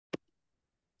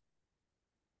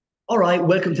All right,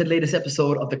 welcome to the latest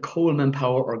episode of the Coleman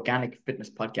Power Organic Fitness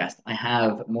Podcast. I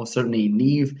have most certainly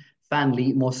Niamh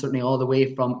Fanley, most certainly all the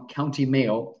way from County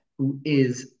Mayo, who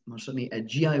is most certainly a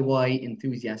DIY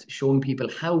enthusiast, showing people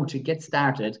how to get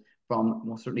started from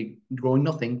most certainly growing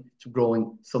nothing to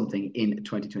growing something in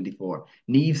 2024.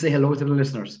 Niamh, say hello to the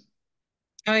listeners.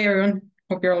 Hi everyone,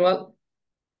 hope you're all well.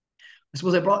 I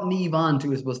suppose I brought Niamh on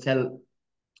to, I suppose, tell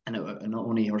and not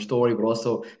only her story, but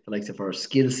also the likes of her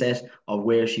skill set of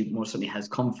where she most certainly has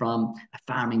come from, a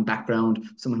farming background,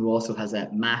 someone who also has a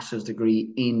master's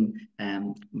degree in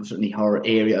most certainly her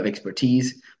area of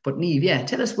expertise. But Niamh, yeah,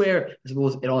 tell us where I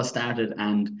suppose it all started,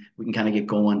 and we can kind of get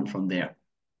going from there.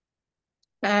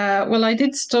 Well, I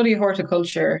did study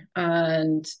horticulture,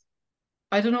 and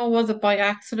I don't know, was it by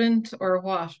accident or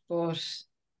what, but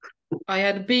I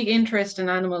had a big interest in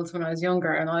animals when I was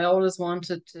younger, and I always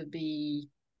wanted to be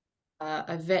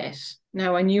a vet.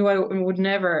 Now, I knew I would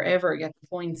never ever get the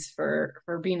points for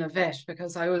being a vet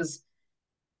because I was,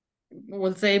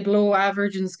 we'll say, below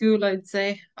average in school, I'd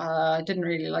say. I didn't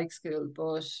really like school,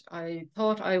 but I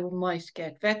thought I might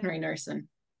get veterinary nursing,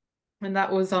 and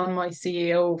that was on my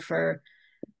CAO for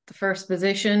the first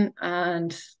position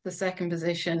and the second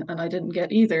position, and I didn't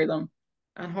get either of them.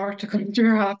 And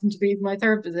horticulture happened to be my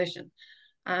third position.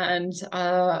 And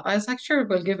I was like, sure,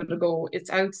 we'll give it a go. It's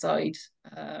outside.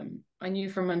 I knew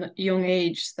from a young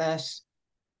age that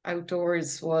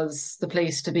outdoors was the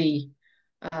place to be.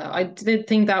 I did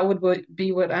think that would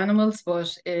be with animals,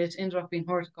 but it ended up being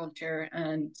horticulture.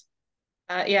 And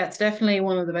yeah, it's definitely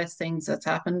one of the best things that's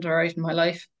happened all right in my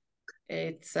life.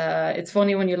 It's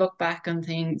funny when you look back on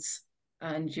things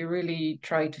and you really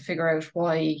try to figure out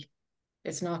why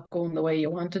it's not going the way you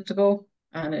want it to go,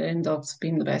 and it ends up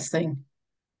being the best thing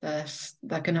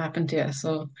that can happen to you.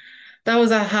 So that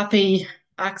was a happy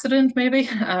accident, maybe.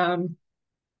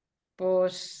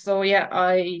 But so yeah,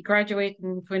 I graduated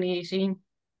in 2018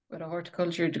 with a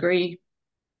horticulture degree.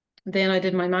 Then I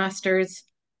did my master's,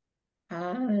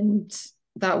 and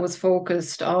that was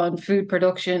focused on food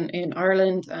production in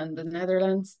Ireland and the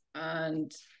Netherlands.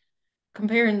 And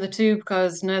comparing the two,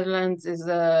 because Netherlands is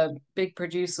a big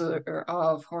producer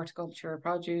of horticulture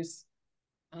produce,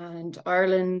 and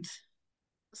Ireland,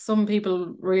 some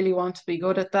people really want to be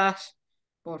good at that,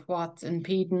 but what's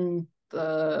impeding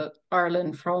the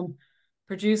Ireland from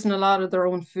producing a lot of their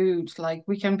own food? Like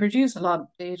we can produce a lot of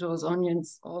potatoes,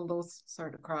 onions, all those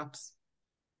sort of crops,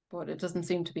 but it doesn't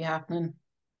seem to be happening,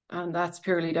 and that's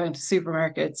purely down to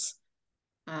supermarkets,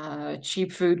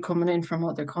 cheap food coming in from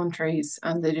other countries,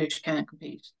 and they just can't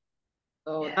compete.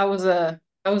 So Yeah. that was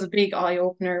a big eye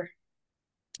opener,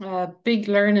 big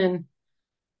learning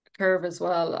curve as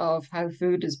well of how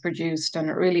food is produced, and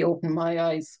it really opened my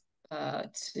eyes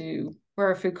to where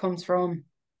our food comes from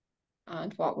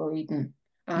and what we're eating.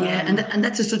 Yeah, and Um, and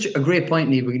that's such a great point,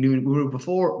 Neve. We were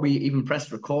before we even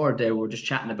pressed record there, we were just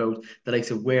chatting about the likes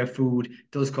of where food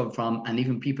does come from and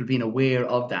even people being aware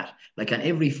of that. Like on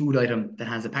every food item that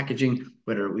has a packaging,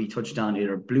 whether we touched on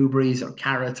either blueberries or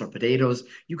carrots or potatoes,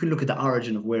 you can look at the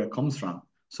origin of where it comes from.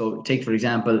 So take, for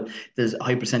example, there's a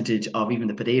high percentage of even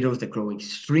the potatoes that grow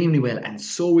extremely well and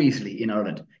so easily in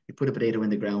Ireland. You put a potato in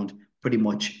the ground, pretty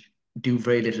much do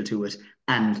very little to it,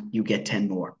 and you get 10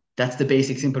 more. That's the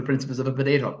basic, simple principles of a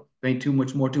potato. There ain't too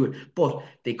much more to it. But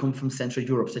they come from Central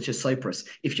Europe, such as Cyprus.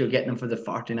 If you're getting them for the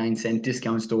 49-cent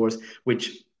discount stores,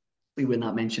 which we will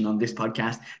not mention on this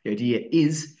podcast, the idea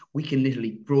is we can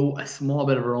literally grow a small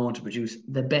bit of our own to produce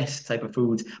the best type of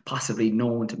foods possibly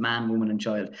known to man, woman, and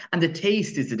child. And the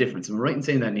taste is the difference. Am I right in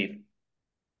saying that, Neve?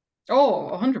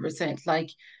 oh, 100%. Like,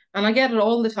 and I get it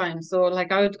all the time. So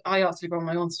like I also grow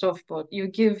my own stuff, but you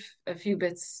give a few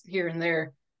bits here and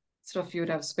there, stuff you would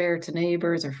have spare to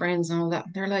neighbors or friends and all that.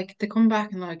 And they're like, they come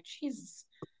back and like, Jesus.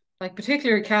 Like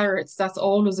particularly carrots, that's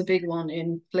always a big one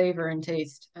in flavor and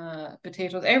taste.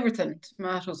 Potatoes, everything,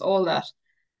 tomatoes, all that.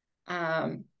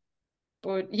 Um,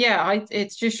 but yeah,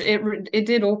 it's just it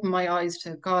did open my eyes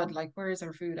to God, like where is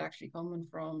our food actually coming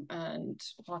from and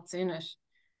what's in it.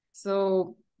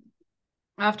 So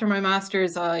after my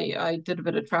master's, I did a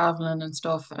bit of traveling and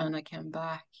stuff, and I came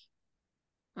back,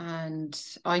 and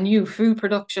I knew food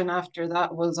production after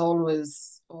that was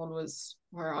always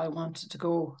where I wanted to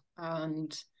go.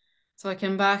 And so I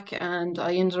came back and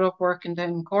I ended up working down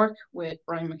in Cork with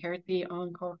Brian McCarthy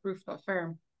on Cork Roof Top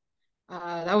Farm.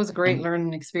 That was a great And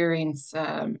learning experience.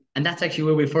 And that's actually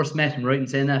where we first met, I'm right in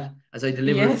saying that, as I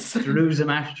delivered Yes.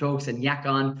 Jerusalem artichokes and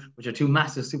yakon, which are two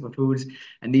massive superfoods.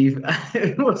 And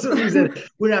Niamh was something said,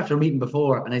 we're after meeting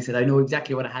before. And I said, I know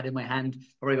exactly what I had in my hand.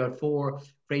 Probably about four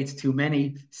crates too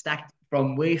many, stacked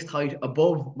from waist height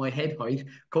above my head height,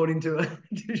 going into a,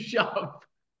 to shop.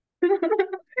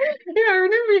 Yeah, I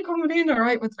remember you coming in all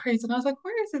right with crates, and I was like,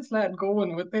 "Where is this lad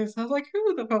going with this?" I was like,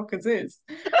 "Who the fuck is this?"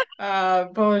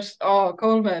 But oh,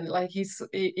 Coleman, like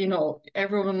you know,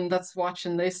 everyone that's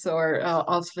watching this or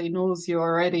obviously knows you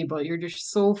already, but you're just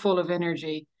so full of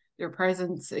energy. Your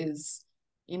presence is,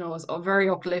 you know, is very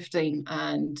uplifting,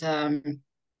 and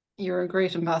you're a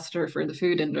great ambassador for the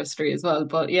food industry as well.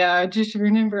 But yeah, I just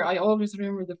remember, I always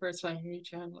remember the first time we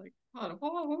meet you, I'm like,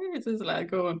 "Oh, where is this lad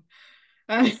going?"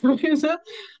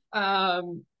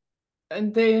 Um,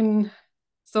 and then,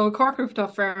 so Cork Roof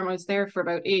Top Farm, I was there for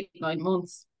about 8, 9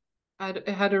 months. I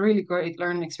had a really great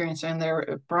learning experience down there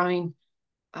with Brian.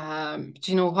 Do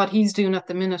you know what he's doing at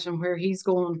the minute and where he's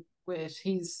going with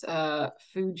his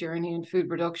food journey and food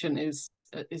production is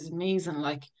amazing.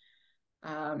 Like,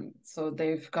 so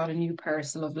they've got a new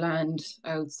parcel of land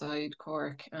outside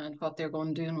Cork, and what they're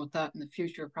going to do with that and the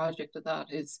future project of that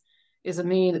is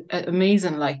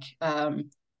amazing. Like, the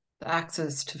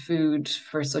access to food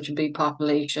for such a big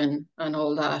population and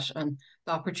all that, and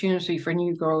the opportunity for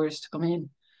new growers to come in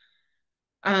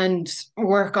and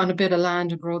work on a bit of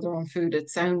land and grow their own food. It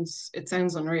sounds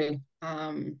unreal.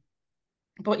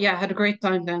 But yeah, I had a great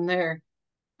time down there.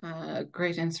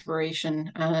 Great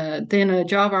inspiration. Then a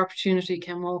job opportunity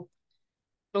came up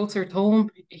closer to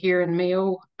home here in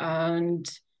Mayo, and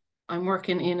I'm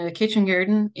working in a kitchen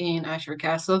garden in Ashford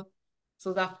Castle.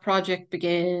 So that project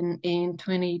began in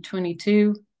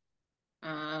 2022.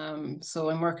 So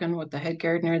I'm working with the head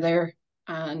gardener there,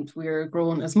 and we're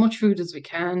growing as much food as we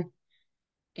can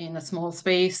in a small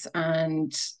space,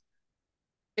 and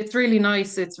it's really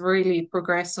nice. It's really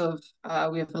progressive.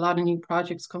 We have a lot of new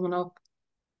projects coming up,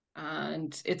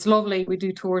 and it's lovely. We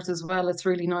do tours as well. It's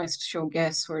really nice to show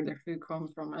guests where their food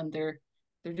comes from, and they're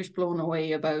just blown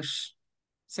away about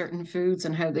certain foods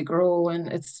and how they grow,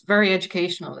 and it's very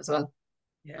educational as well.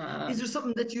 Yeah. Is Um, there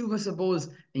something that you, I suppose,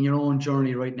 in your own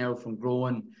journey right now from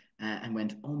growing and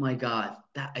went, oh my God,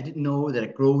 that I didn't know that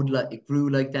it grew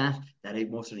like that, that it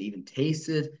must have even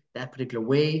tasted that particular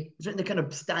way? Is there anything that kind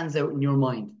of stands out in your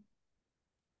mind?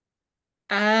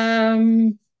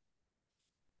 um,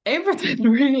 everything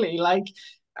really. Like,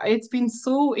 it's been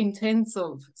so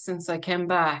intensive since I came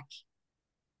back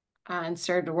and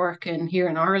started working here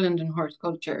in Ireland in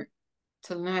horticulture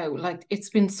till now. Like, it's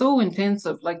been so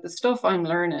intensive. Like, the stuff I'm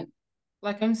learning,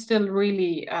 like, I'm still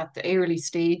really at the early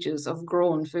stages of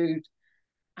growing food.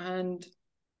 And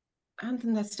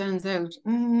anything that stands out,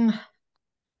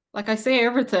 like, I say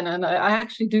everything, and I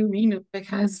actually do mean it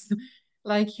because,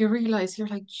 like, you realize you're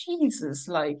like, Jesus,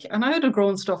 like, and I would have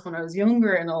grown stuff when I was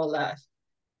younger and all that.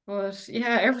 But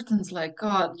yeah, everything's like,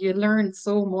 God, you learn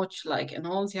so much, like, and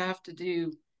all you have to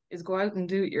do is go out and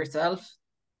do it yourself.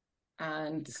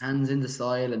 And Hands in the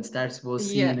soil and start, suppose,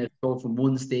 seeing yeah, it go from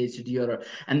one stage to the other.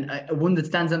 And one that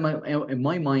stands in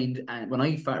my mind, when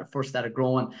I first started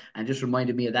growing, and just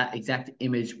reminded me of that exact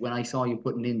image when I saw you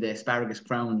putting in the asparagus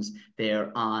crowns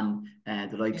there on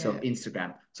the likes of yeah,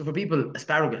 Instagram. So for people,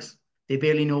 asparagus, they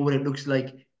barely know what it looks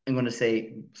like. I'm going to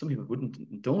say some people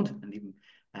don't, and even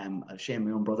shame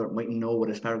my own brother mightn't know what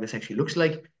asparagus actually looks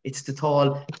like. It's the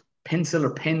tall pencil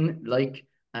or pen like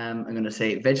I'm going to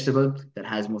say vegetable that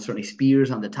has most certainly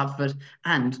spears on the top of it.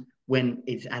 And when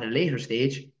it's at a later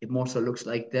stage, it more so looks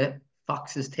like the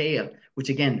fox's tail, which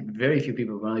again, very few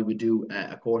people, when I would do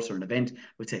a course or an event,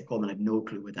 would say, Coleman, I have no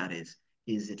clue what that is.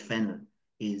 Is it fennel?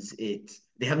 Is it,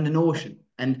 they haven't a notion.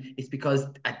 And it's because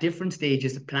at different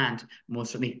stages of plant,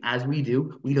 most certainly as we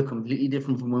do, we look completely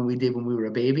different from when we did when we were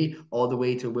a baby, all the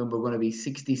way to when we're going to be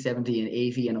 60, 70, and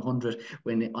 80 and 100,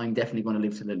 when I'm definitely going to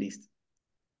live till at least.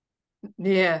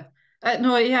 yeah.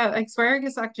 No, yeah,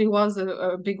 asparagus actually was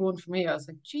a big one for me. I was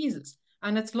like, Jesus.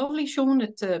 And it's lovely showing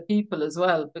it to people as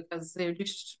well because they're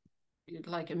just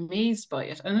like amazed by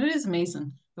it. And it is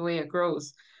amazing the way it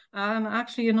grows. And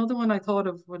actually, another one I thought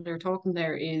of when they're talking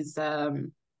there is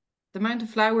the amount of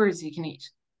flowers you can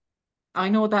eat. I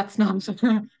know that's not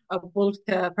a bulk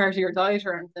part of your diet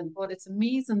or anything, but it's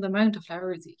amazing the amount of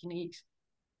flowers you can eat.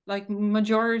 Like,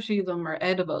 majority of them are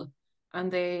edible,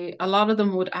 and a lot of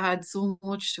them would add so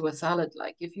much to a salad.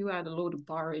 Like, if you add a load of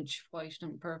borage, white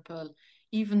and purple,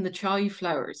 even the chive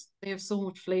flowers, they have so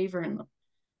much flavor in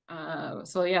them.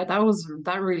 So yeah,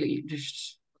 that really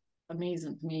just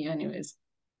amazing to me, anyways.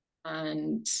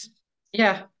 And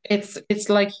yeah, it's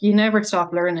like you never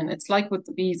stop learning. It's like with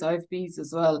the bees. I have bees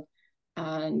as well,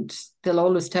 and they'll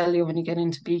always tell you when you get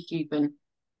into beekeeping,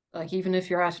 like, even if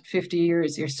you're at it 50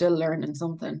 years, you're still learning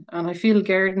something. And I feel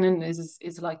gardening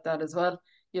is like that as well.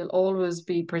 You'll always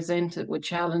be presented with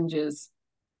challenges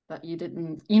that you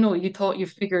didn't, you thought you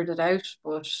figured it out,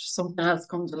 but something else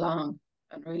comes along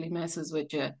and really messes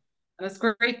with you. And it's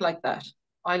great like that.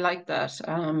 I like that.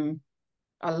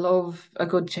 I love a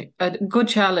good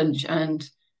challenge and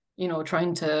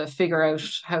trying to figure out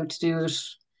how to do it.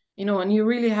 And you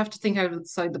really have to think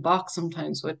outside the box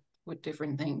sometimes with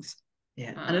different things.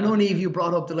 Yeah, and I know, Uh, Niamh, you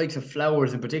brought up the likes of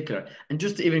flowers in particular. And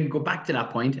just to even go back to that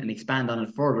point and expand on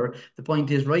it further, the point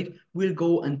is, right, we'll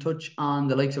go and touch on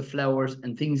the likes of flowers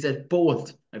and things that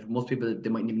both, if most people, they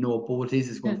mightn't even know what both is.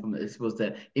 It's going yeah, from, I suppose,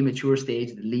 the immature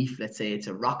stage, the leaf, let's say it's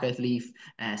a rocket leaf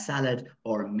salad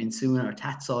or minsuna or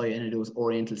tatsoi, and those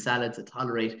oriental salads that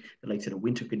tolerate the likes of the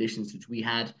winter conditions which we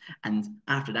had. And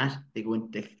after that, they go in,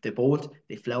 they bolt,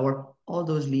 they flower. All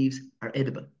those leaves are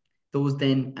edible. Those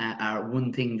then are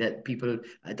one thing that people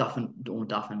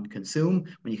don't often consume.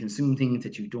 When you consume things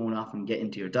that you don't often get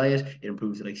into your diet, it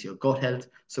improves the likes of your gut health.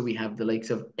 So we have the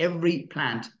likes of every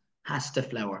plant has to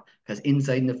flower because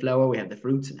inside in the flower we have the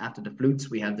fruits, and after the fruits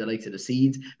we have the likes of the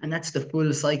seeds, and that's the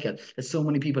full cycle that so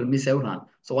many people miss out on.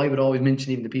 So I would always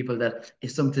mention even to people that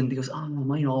if something because oh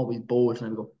mine always bolt, and I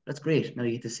would go that's great. Now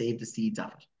you get to save the seeds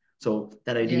off it. So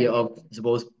that idea yeah, of I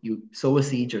suppose you sow a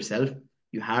seed yourself,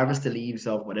 you harvest the leaves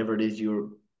of whatever it is you're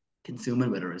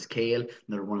consuming, whether it's kale,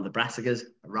 another one of the brassicas,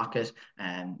 a rocket,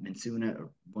 minsuna, or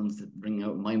ones that bring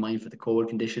out in my mind for the cold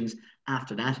conditions.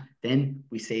 After that, then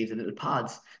we save the little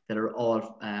pods that are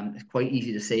all quite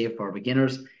easy to save for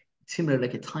beginners, similar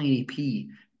like a tiny pea.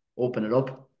 Open it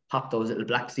up, pop those little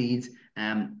black seeds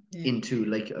yeah, into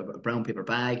like a brown paper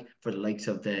bag for the likes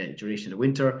of the duration of the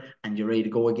winter, and you're ready to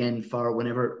go again for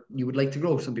whenever you would like to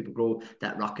grow. Some people grow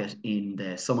that rocket in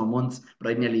the summer months, but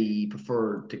I'd nearly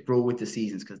prefer to grow with the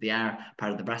seasons because they are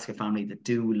part of the brassica family that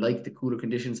do like the cooler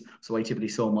conditions. So I typically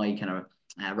sow my kind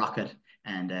of rocket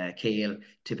and kale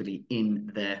typically in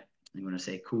the I'm going to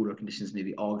say cooler conditions,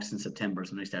 maybe August and September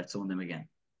is when I start sowing them again.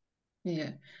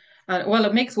 yeah. Well,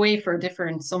 it makes way for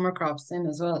different summer crops then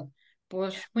as well.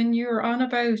 But when you're on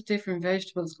about different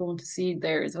vegetables going to seed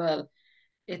there as well,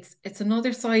 it's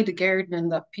another side of gardening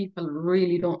that people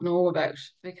really don't know about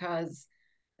because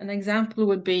an example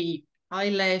would be I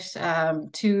let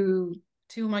two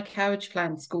of my cabbage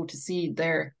plants go to seed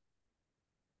there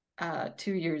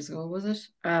 2 years ago, was it?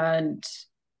 And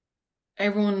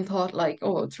everyone thought like,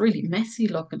 oh, it's really messy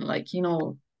looking, like,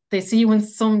 they see when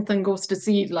something goes to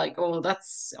seed, like, oh,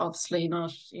 that's obviously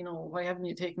not, why haven't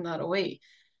you taken that away?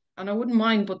 And I wouldn't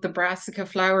mind, but the brassica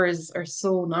flowers are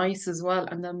so nice as well.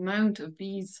 And the amount of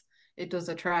bees it does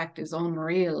attract is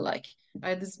unreal. Like I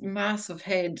had this massive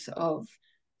head of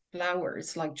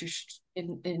flowers, like just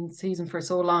in season for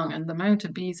so long, and the amount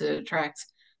of bees it attracts.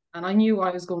 And I knew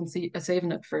I was going to see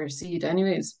saving it for seed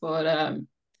anyways, but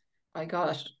I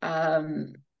got I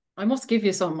must give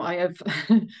you some. I have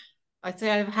I'd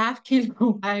say I have half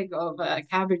kilo bag of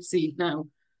cabbage seed now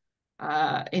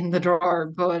in the drawer.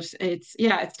 But it's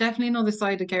definitely another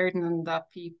side of gardening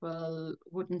that people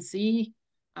wouldn't see.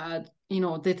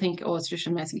 They think, oh, it's just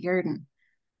a messy garden.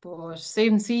 But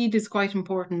saving seed is quite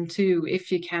important too,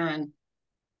 if you can.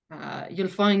 You'll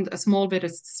find a small bit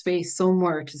of space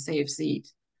somewhere to save seed.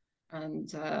 And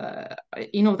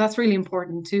that's really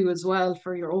important too, as well,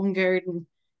 for your own garden.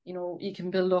 You can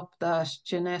build up that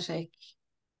genetic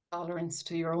tolerance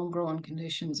to your own growing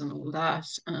conditions and all that,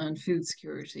 and food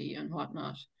security and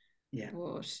whatnot. Yeah.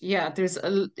 But yeah, there's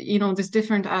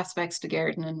different aspects to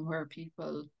gardening where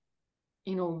people,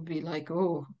 would be like,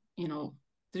 oh,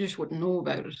 they just wouldn't know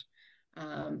about it.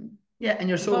 Um, Yeah, and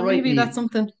you're I so thought right, maybe that's Niamh.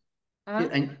 something. Yeah,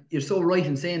 and you're so right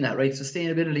in saying that, right?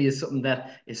 Sustainability is something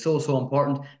that is so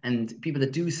important, and people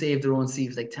that do save their own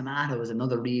seeds, like tomato, is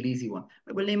another real easy one.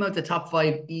 We'll name out the top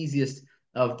five easiest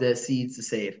of the seeds to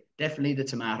save. Definitely the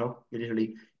tomato. You're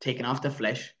literally taking off the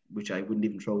flesh, which I wouldn't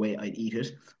even throw away. I'd eat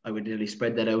it. I would literally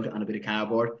spread that out on a bit of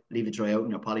cardboard, leave it dry out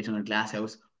in your polytunnel or glass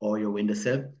house or your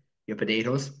windowsill. Your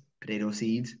potatoes, potato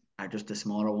seeds are just the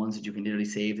smaller ones that you can literally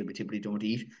save that we typically don't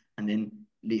eat, and then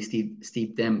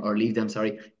steep them or leave them,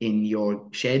 sorry, in your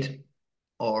shed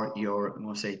or your, I'm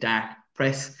going to say, dark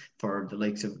press for the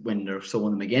likes of when they're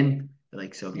sowing them again, the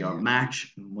likes of your Yeah.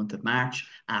 March, month of March.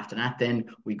 After that, then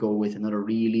we go with another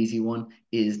real easy one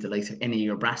is the likes of any of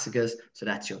your brassicas. So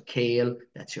that's your kale,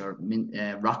 that's your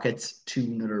rockets, two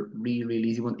another real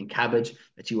easy one, and cabbage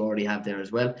that you already have there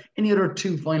as well. Any other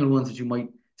two final ones that you might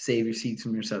save your seeds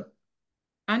from yourself?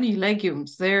 Any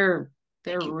legumes, they're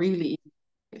Legumes. really,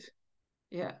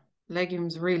 yeah,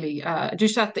 legumes really.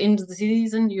 Just at the end of the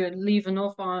season, you leave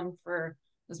enough on for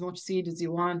as much seed as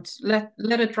you want. Let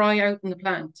it dry out in the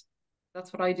plant.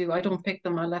 That's what I do. I don't pick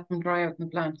them. I let them dry out in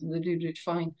the plant, and they do just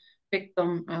fine. Pick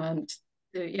them, and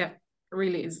yeah,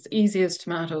 really, it's easy as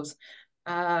tomatoes.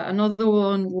 Another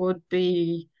one would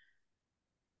be,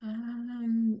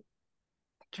 um,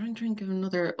 trying to think of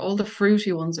another. All the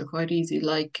fruity ones are quite easy.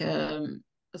 Like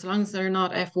as long as they're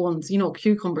not F1s,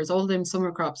 cucumbers, all them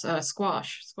summer crops.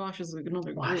 Squash. Squash is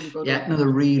another really Squash. good Yeah, one. another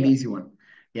real Yeah, easy one.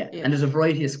 Yeah, yeah, and there's a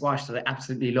variety of squash that I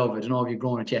absolutely love. I don't know if you've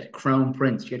grown it yet. Crown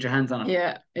Prince. You get your hands on it.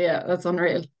 yeah, yeah. That's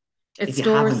unreal. It If you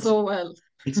stores haven't, so well.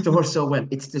 it stores so well.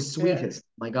 It's the Yeah, sweetest.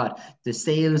 My God, the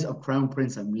sales of Crown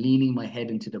Prince, I'm leaning my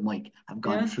head into the mic, have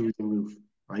gone yeah. through the roof,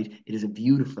 right? It is a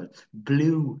beautiful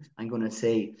blue, I'm going to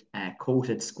say,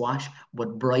 coated squash,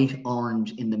 but bright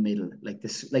orange in the middle. Like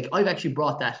this, like I've actually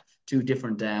brought that to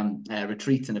different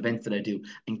retreats and events that I do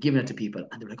and given it to people.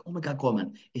 And they're like, oh my God,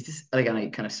 Coleman, is this like, and I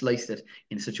kind of sliced it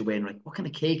in such a way and like, what kind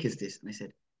of cake is this? And I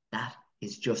said, that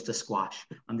is just a squash.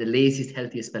 I'm the laziest,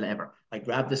 healthiest fella ever. I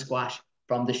grabbed the squash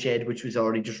from the shed, which was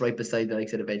already just right beside the, like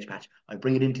I said, a veg patch. I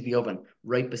bring it into the oven,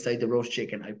 right beside the roast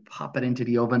chicken. I pop it into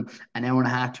the oven. An hour and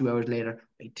a half, 2 hours later,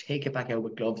 I take it back out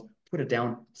with gloves, put it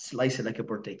down, slice it like a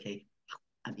birthday cake,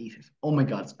 and eat it. Oh my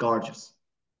God, it's gorgeous.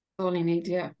 All you need,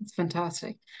 yeah, it's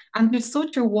fantastic. And there's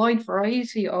such a wide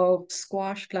variety of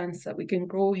squash plants that we can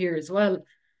grow here as well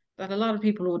that a lot of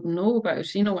people wouldn't know about.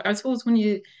 I suppose when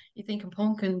you think of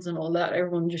pumpkins and all that,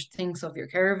 everyone just thinks of your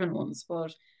caravan ones,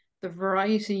 but the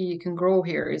variety you can grow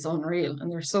here is unreal,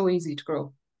 and they're so easy to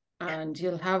grow. And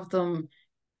you'll have them,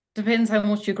 depends how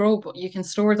much you grow, but you can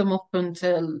store them up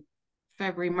until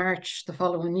February, March the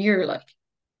following year. Like,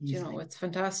 Easily. it's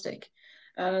fantastic.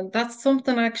 And that's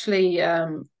something actually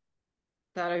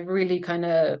that I really kind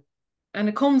of, and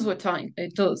it comes with time.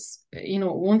 It does.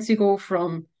 Once you go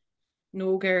from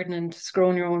no gardening to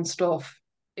growing your own stuff,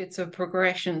 it's a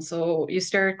progression. So you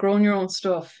start growing your own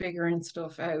stuff, figuring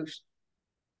stuff out.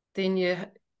 Then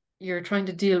you're trying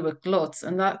to deal with gluts,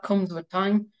 and that comes with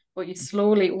time. But you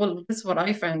slowly, well, this is what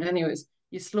I found, anyways.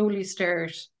 You slowly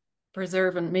start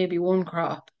preserving maybe one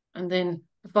crop, and then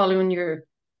the following year,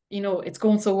 it's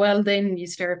going so well. Then you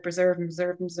start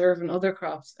preserving other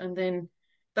crops, and then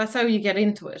that's how you get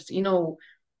into it.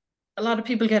 A lot of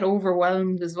people get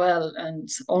overwhelmed as well and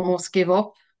almost give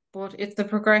up. But it's the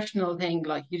progressional thing.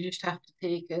 Like you just have to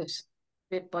take it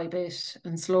bit by bit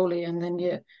and slowly, and then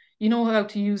you know how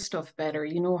to use stuff better.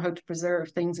 You know how to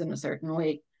preserve things in a certain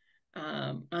way.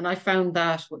 And I found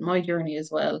that with my journey as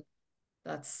well.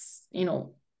 That's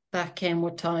that came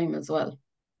with time as well.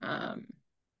 Um,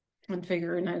 and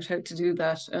figuring out how to do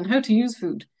that and how to use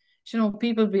food.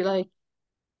 People be like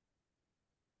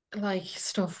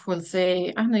stuff will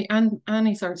say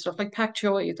any sort of stuff like pak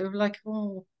choi. They're like,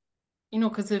 oh,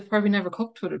 because they've probably never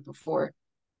cooked with it before.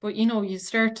 But you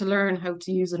start to learn how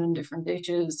to use it in different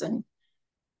dishes, and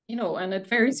and it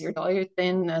varies your diet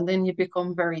then, and then you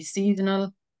become very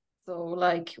seasonal. So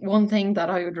like one thing that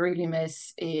I would really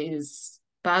miss is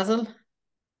basil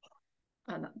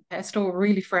and pesto,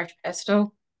 really fresh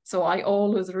pesto. So I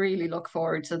always really look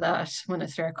forward to that when I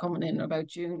start coming in about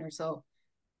June or so.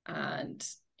 And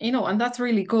and that's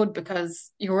really good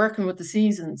because you're working with the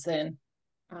seasons then,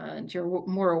 and you're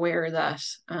more aware of that.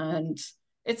 And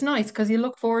it's nice because you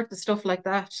look forward to stuff like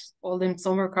that, all them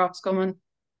summer crops coming.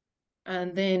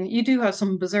 And then you do have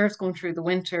some reserves going through the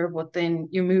winter, but then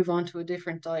you move on to a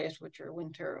different diet with your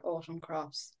winter, autumn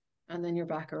crops, and then you're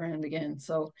back around again.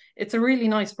 So it's a really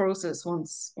nice process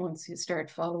once you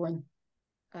start following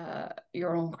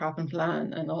your own cropping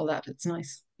plan and all that. It's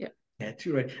nice. Yeah. Yeah,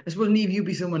 too right. I suppose, Niamh, you'd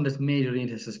be someone that's majorly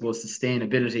into, I suppose,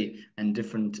 sustainability and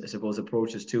different, I suppose,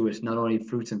 approaches to it, not only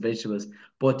fruits and vegetables,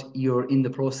 but you're in the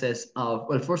process of,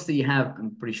 well, firstly, you have,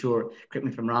 I'm pretty sure, correct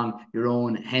me if I'm wrong, your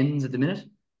own hens at the minute.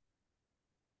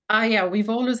 Ah, yeah, we've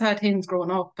always had hens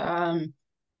growing up.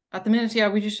 At the minute, yeah,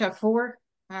 we just have four.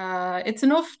 It's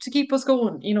enough to keep us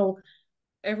going.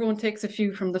 Everyone takes a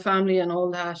few from the family and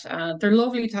all that. They're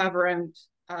lovely to have around.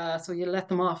 So you let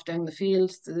them off down the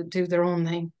field to do their own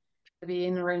thing, to be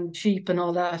in around sheep and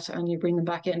all that, and you bring them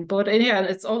back in. But yeah,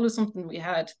 it's always something we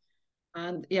had.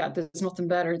 And yeah, there's nothing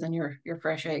better than your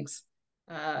fresh eggs.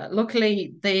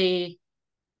 Luckily, they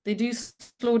do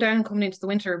slow down coming into the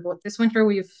winter, but this winter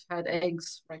we've had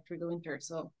eggs right through the winter,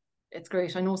 so it's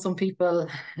great. I know some people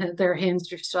their hens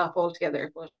just stop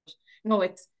altogether, but no,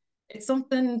 it's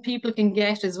something people can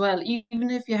get as well,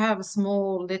 even if you have a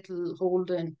small little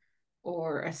holding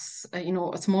or a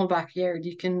small backyard.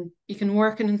 You can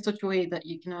work it in such a way that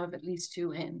you can have at least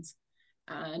two hens,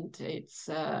 and it's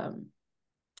a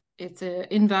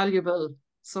invaluable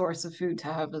source of food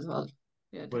to have as well.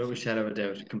 Yeah, Without a definitely. shadow of a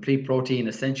doubt. Complete protein,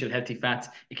 essential healthy fats.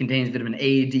 It contains vitamin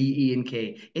A, D, E, and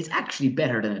K. It's actually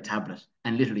better than a tablet.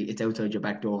 And literally, it's outside your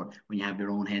back door when you have your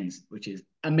own hens, which is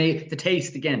amazing. The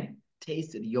taste, again,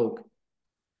 taste of the yolk.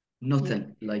 Yeah.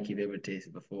 Nothing like you've ever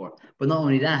tasted before. But not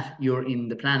only that, you're in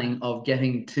the planning of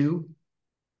getting two.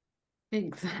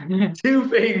 pigs. Two So,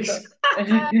 pigs.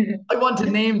 I want to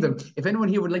name them. If anyone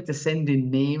here would like to send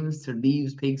in names to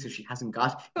Niamh's pigs that she hasn't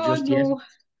got God just yet, no.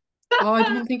 Oh, I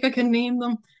don't think I can name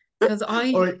them because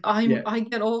or yeah, I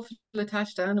get awful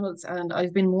attached to animals, and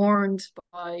I've been warned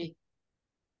by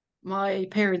my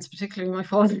parents, particularly my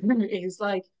father, is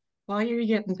like, why are you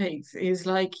getting pigs? Is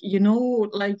like,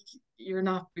 like you're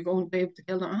not going to be able to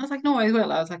kill them. I was like, no, I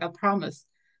will. I was like, I promise.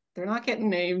 They're not getting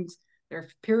names. They're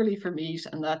purely for meat,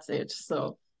 and that's it.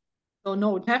 So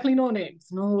no, definitely no names.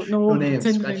 No, no no names.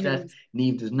 sending Scratch in that. names.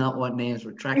 Niamh does not want names.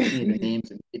 Retract any of the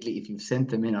names immediately. If you've sent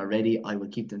them in already, I will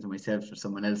keep them to myself for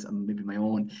someone else and maybe my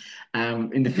own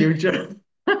in the future.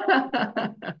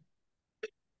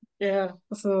 Yeah,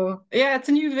 so yeah, it's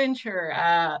a new venture.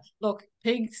 Look,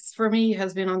 pigs for me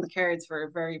has been on the cards for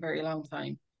a very, very long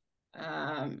time.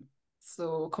 Um,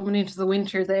 so coming into the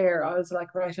winter there, I was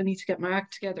like, right, I need to get my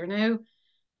act together now.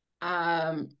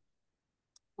 Um,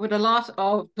 with a lot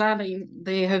of planning,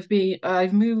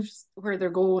 I've moved where they're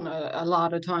going a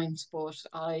lot of times, but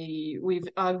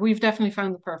we've definitely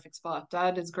found the perfect spot.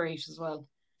 Dad is great as well.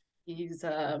 He's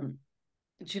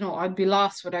I'd be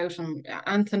lost without him.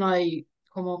 Anthony and I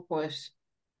come up with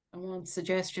I want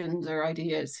suggestions or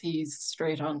ideas. He's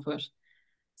straight on to it.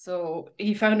 So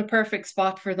he found a perfect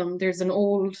spot for them. There's an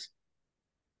old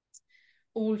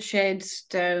shed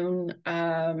down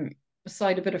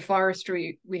beside a bit of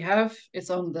forestry we have. It's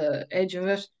on the edge of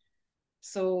it.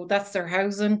 So that's their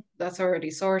housing. That's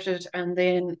already sorted. And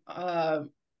then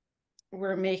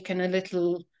we're making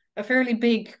a fairly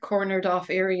big cornered off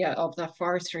area of that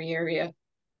forestry area.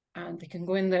 And they can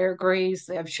go in there, graze,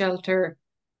 they have shelter.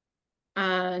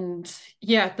 And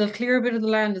yeah, they'll clear a bit of the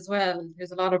land as well.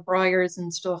 There's a lot of briars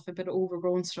and stuff, a bit of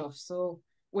overgrown stuff. So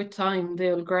with time,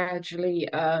 they'll gradually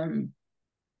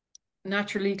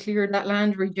naturally clear that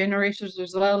land, regenerate it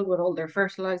as well with all their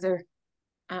fertilizer.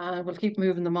 And we'll keep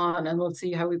moving them on and we'll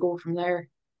see how we go from there.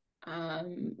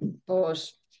 But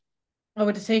I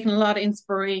would have taken a lot of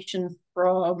inspiration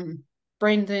from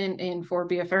Brendan in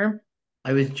 4B Farm.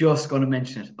 I was just going to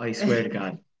mention it. I swear to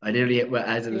God. I literally, well,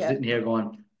 as I was Yeah, sitting here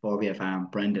going, 4 Farm,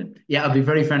 Brendan. Yeah, I'll be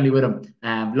very friendly with him.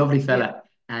 Lovely yeah. fella.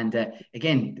 And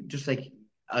again, just like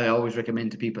I always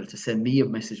recommend to people to send me a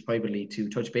message privately to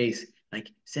touch base. Like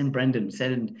send Brendan,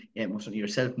 send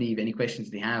yourself, Niamh, any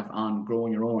questions they have on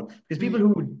growing your own. Because people Mm, who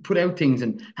would put out things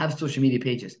and have social media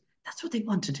pages, that's what they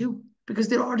want to do because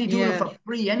they're already doing it yeah, for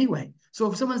free anyway. So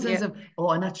if someone says, yeah. "Oh,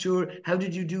 I'm not sure. How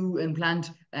did you do and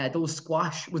plant those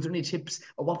squash? Was there any tips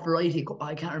or what variety?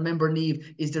 I can't remember,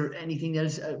 Niamh. Is there anything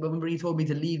else? Remember you told me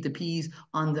to leave the peas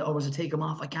on the, or was it take them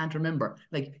off? I can't remember.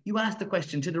 Like you ask the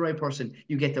question to the right person,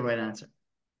 you get the right answer.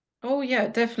 Oh yeah,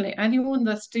 definitely. Anyone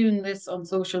that's doing this on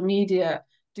social media,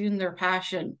 doing their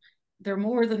passion, they're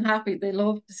more than happy. They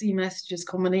love to see messages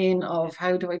coming in Yeah. of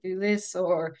how do I do this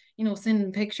or,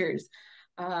 sending pictures.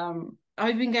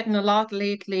 I've been getting a lot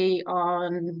lately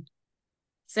on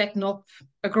setting up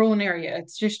a growing area.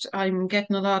 It's just I'm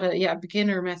getting a lot of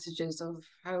beginner messages of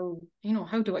how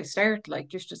do I start? Like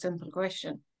just a simple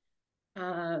question.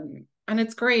 And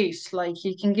it's great. Like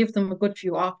you can give them a good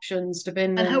few options And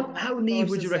depending on how what Niamh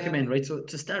would you sources they have. recommend, right? So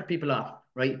to start people off,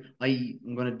 right?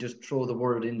 I'm gonna just throw the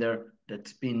word in there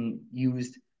that's been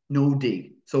used, no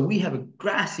dig. So we have a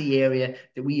grassy area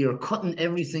that we are cutting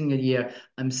every single year.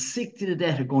 I'm sick to the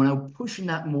death of going out pushing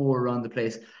that mower around the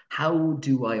place. How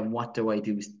do I and what do I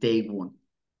do is day one?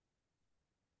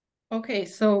 Okay,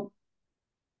 so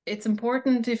it's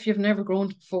important if you've never grown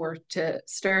before to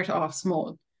start off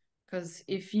small. Because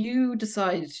if you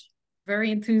decide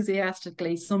very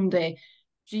enthusiastically someday,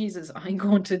 Jesus, I'm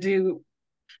going to do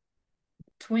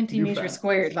 20 New meters farm.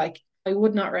 squared, like I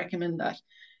would not recommend that.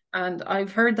 And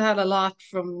I've heard that a lot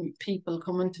from people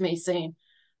coming to me saying,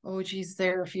 oh, geez,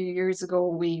 there a few years ago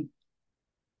we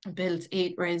built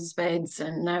 8 raised beds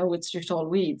and now it's just all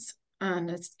weeds. And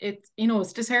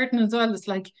it's disheartening as well. It's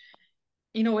like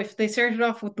if they started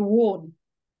off with the one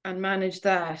and managed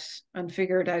that and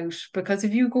figured out, because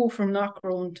if you go from not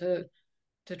grown to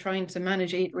trying to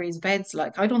manage 8 raised beds,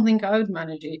 like I don't think I would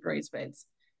manage 8 raised beds.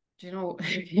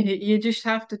 You just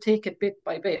have to take it bit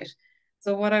by bit.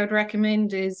 So what I would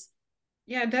recommend is,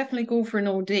 yeah, definitely go for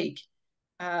no dig.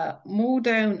 Mow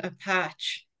down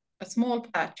a small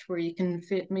patch where you can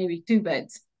fit maybe 2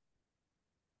 beds.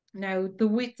 Now, the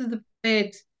width of the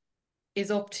bed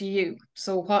is up to you.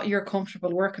 So what you're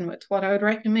comfortable working with. What I would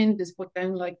recommend is put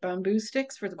down like bamboo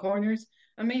sticks for the corners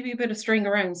and maybe a bit of string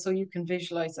around so you can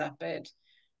visualize that bed.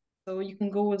 So you can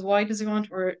go as wide as you want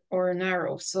or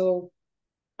narrow. So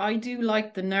I do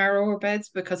like the narrower beds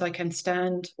because I can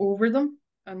stand over them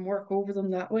and work over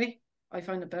them that way. I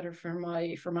find it better for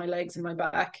my legs and my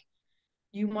back.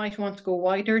 You might want to go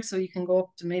wider, so you can go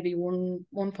up to maybe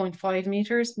 1.5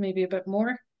 meters, maybe a bit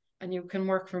more, and you can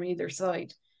work from either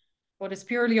side. But it's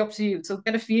purely up to you. So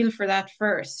get a feel for that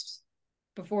first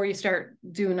before you start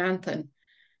doing anything.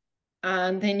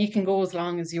 And then you can go as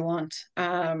long as you want.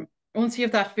 Once you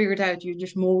have that figured out, you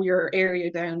just mow your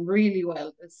area down really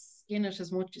well. Skin it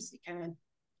as much as you can.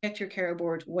 Get your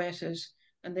cardboard, wet it,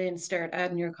 and then start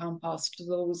adding your compost to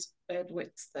those bed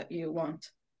widths that you want.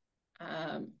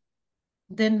 Um,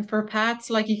 then for paths,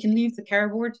 like you can leave the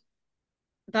cardboard,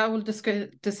 that will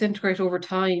disintegrate over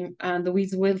time and the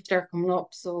weeds will start coming up.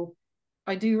 So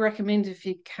I do recommend if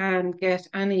you can get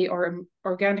any or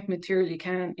organic material you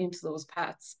can into those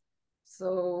paths.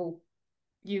 So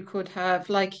you could have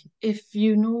like if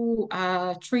you know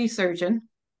a tree surgeon,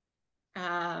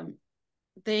 um,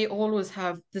 they always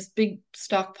have this big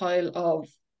stockpile of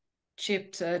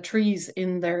chipped trees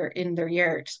in their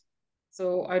yard.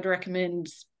 So I'd recommend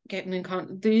getting in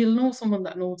contact. You'll know someone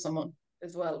that knows someone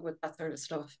as well with that sort of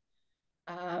stuff.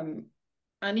 Um,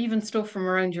 and even stuff from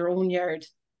around your own yard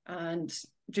and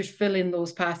just fill in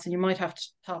those paths and you might have to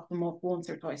top them up once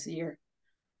or twice a year.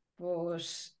 But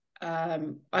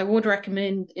I would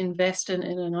recommend investing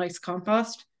in a nice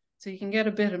compost. So you can get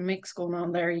a bit of mix going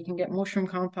on there. You can get mushroom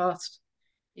compost,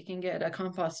 you can get a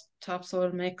compost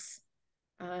topsoil mix,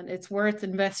 and it's worth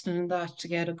investing in that to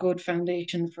get a good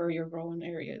foundation for your growing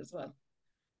area as well.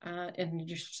 And you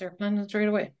just start planting straight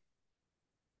away.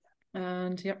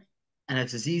 And yeah, And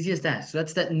it's as easy as that. So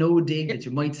that's that no dig yeah, that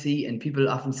you might see, and people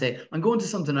often say, "I'm going to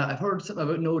something. I've heard something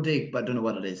about no dig, but I don't know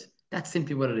what it is." That's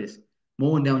simply what it is: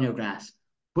 mowing down your grass,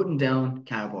 putting down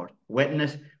cardboard, wetting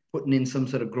it, putting in some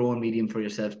sort of growing medium for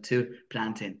yourself to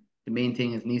plant in. The main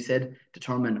thing, as Niamh said,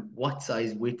 determine what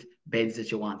size width beds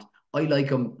that you want. I like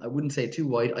them. I wouldn't say too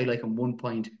wide. I like them 1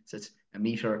 point, so it's a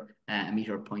meter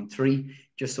point three,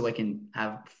 just so I can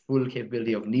have full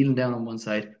capability of kneeling down on one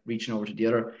side, reaching over to the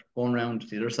other, going around to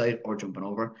the other side, or jumping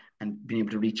over and being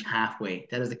able to reach halfway.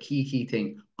 That is the key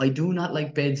thing. I do not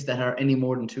like beds that are any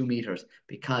more than 2 meters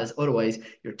because otherwise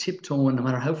you're tiptoeing, no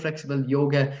matter how flexible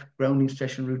yoga, grounding,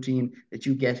 stretching routine that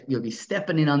you get, you'll be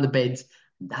stepping in on the beds.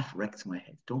 And that wrecks my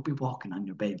head. Don't be walking on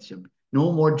your beds.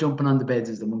 No more jumping on the beds,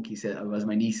 as the monkey said, as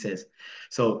my niece says.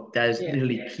 So that is yeah,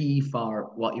 literally key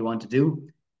for what you want to do.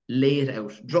 Lay it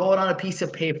out, draw it on a piece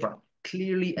of paper,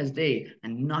 clearly as day,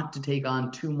 and not to take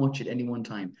on too much at any one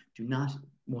time. Do not,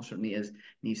 most certainly, as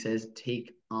Niamh says,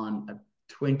 take on a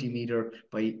 20 meter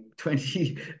by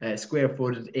 20 square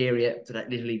footed area so that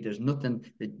literally there's nothing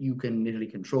that you can literally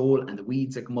control, and the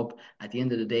weeds that come up at the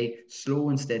end of the day, slow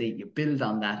and steady, you build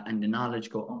on that and the knowledge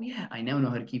go, oh yeah, I now know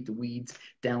how to keep the weeds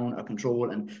down or control,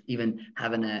 and even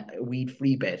having a weed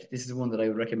free bed. This is one that I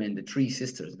would recommend, the Three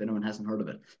Sisters, if anyone hasn't heard of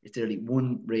it. It's literally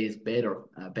one raised bed or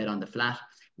bed on the flat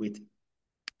with,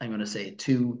 I'm going to say,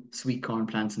 two sweet corn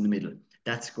plants in the middle.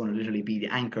 That's going to literally be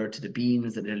the anchor to the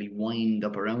beans that literally wind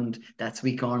up around that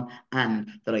sweet corn, and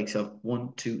the likes of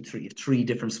one, two, three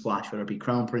different squash, whether it be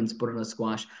crown prince, butternut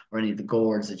squash, or any of the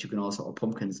gourds that you can also, or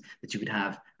pumpkins that you could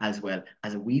have as well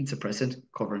as a weed suppressant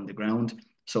covering the ground.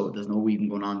 So there's no weeding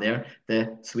going on there.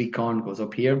 The sweet corn goes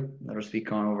up here, another sweet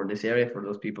corn over in this area for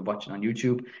those people watching on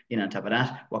YouTube. In on top of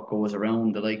that, what goes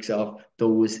around the likes of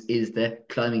those is the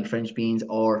climbing French beans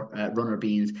or runner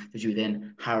beans that you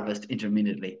then harvest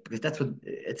intermittently, because that's what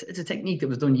it's a technique that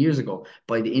was done years ago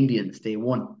by the Indians. They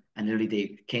won, and literally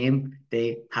they came,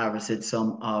 they harvested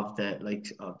some of the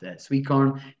likes of the sweet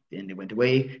corn, then they went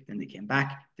away, then they came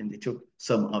back, then they took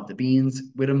some of the beans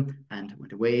with them and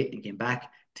went away and came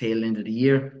back. Tail end of the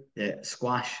year, the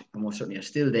squash almost certainly are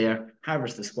still there.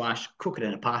 Harvest the squash, cook it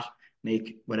in a pot,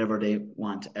 make whatever they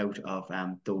want out of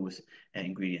those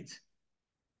ingredients.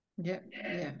 yeah,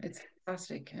 yeah. It's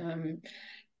fantastic.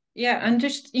 Yeah, and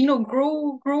just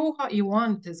grow what you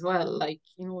want as well. Like,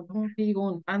 don't be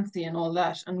going fancy and all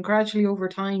that. And gradually over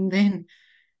time, then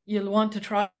you'll want to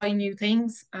try new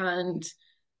things and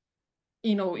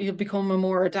you'll become a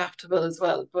more adaptable as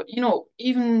well. But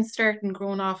even starting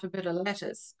growing off a bit of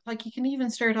lettuce, like you can even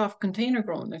start off container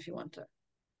growing if you want to.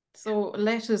 So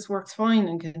lettuce works fine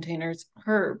in containers,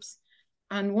 herbs.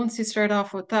 And once you start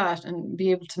off with that and be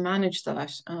able to manage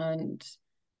that, and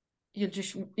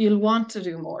you'll want to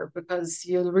do more because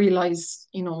you'll realize,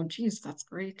 geez, that's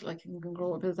great. Like you can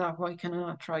grow a bit of that. Why can I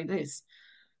not try this?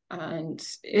 And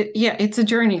yeah, it's a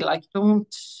journey. Like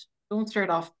don't start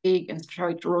off big and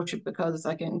try to rush it because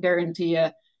I can guarantee you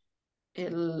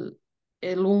it'll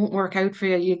it won't work out for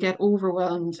you. You get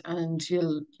overwhelmed and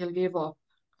you'll give up.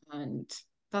 And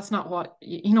that's not what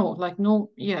like no,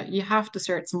 yeah, you have to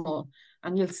start small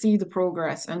and you'll see the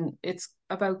progress and it's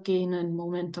about gaining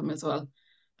momentum as well.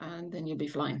 And then you'll be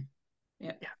flying.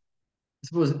 Yeah. I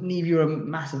suppose, Niamh, you're a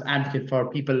massive advocate for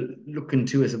people looking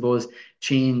to, I suppose,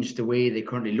 change the way they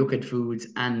currently look at foods,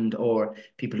 and or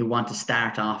people who want to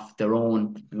start off their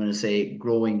own, I'm going to say,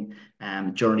 growing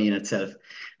journey in itself.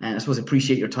 And I suppose I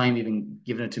appreciate your time even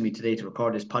giving it to me today to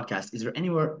record this podcast. Is there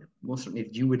anywhere, most certainly,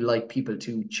 if you would like people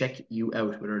to check you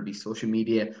out, whether it be social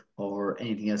media or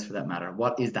anything else for that matter?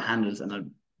 What is the handles? And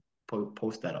I'll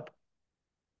post that up.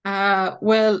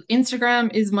 Well,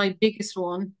 Instagram is my biggest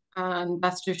one, and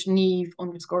that's just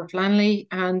Niamh_Flanley.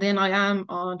 And then I am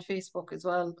on Facebook as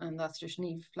well, and that's just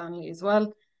Niamh Flanley as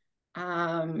well.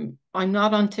 I'm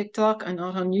not on TikTok, I'm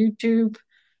not on YouTube.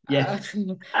 Yes.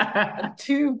 Uh,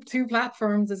 two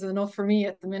platforms is enough for me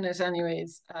at the minute,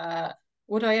 anyways.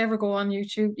 Would I ever go on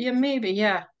YouTube? Yeah, maybe.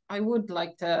 Yeah, I would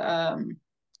like to.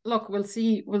 Look, we'll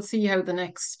see how the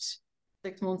next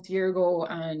 6 months, year go,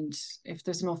 and if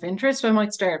there's enough interest, I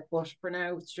might start. But for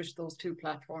now, it's just those two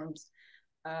platforms.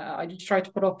 I just try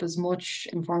to put up as much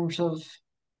informative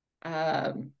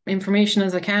information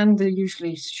as I can. They're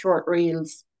usually short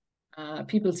reels.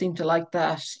 People seem to like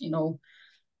that.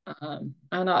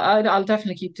 And I'll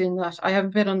definitely keep doing that. I have a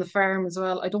bit on the farm as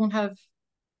well. I don't have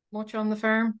much on the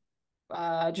farm.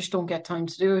 I just don't get time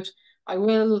to do it. I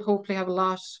will hopefully have a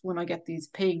lot when I get these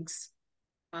pigs,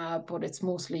 but it's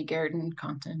mostly garden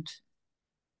content.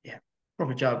 Yeah,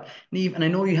 perfect job, Niamh. And I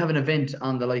know you have an event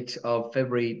on the likes of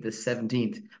February the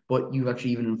 17th, but you've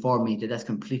actually even informed me that that's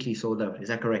completely sold out. Is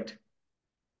that correct?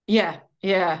 Yeah,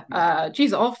 yeah.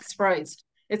 Geez, awful surprised.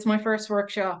 It's my first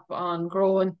workshop on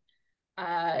growing.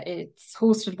 It's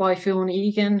hosted by Fiona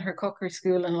Egan, her cookery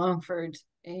school in Longford.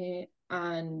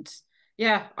 And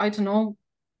yeah, I don't know.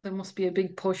 There must be a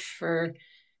big push for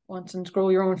wanting to grow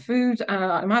your own food.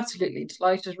 I'm absolutely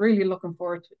delighted, really looking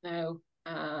forward to it now.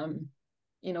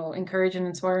 Encouraging,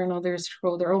 inspiring others to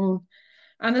grow their own.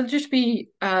 And it'll just be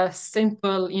a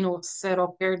simple, set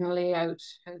up garden layout,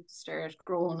 how to start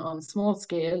growing on a small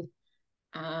scale,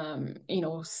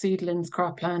 seedlings,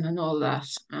 cropland and all that.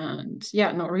 And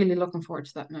yeah, not really looking forward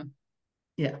to that now.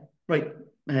 Yeah, right.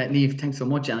 Niamh, thanks so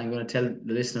much. And I'm going to tell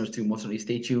the listeners to most certainly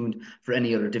stay tuned for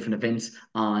any other different events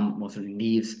on most certainly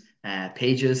Niamh's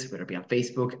pages, whether it be on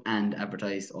Facebook and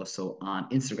advertised also on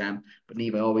Instagram. But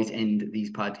Niamh, I always end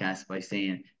these podcasts by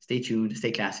saying stay tuned,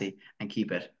 stay classy, and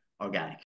keep it organic.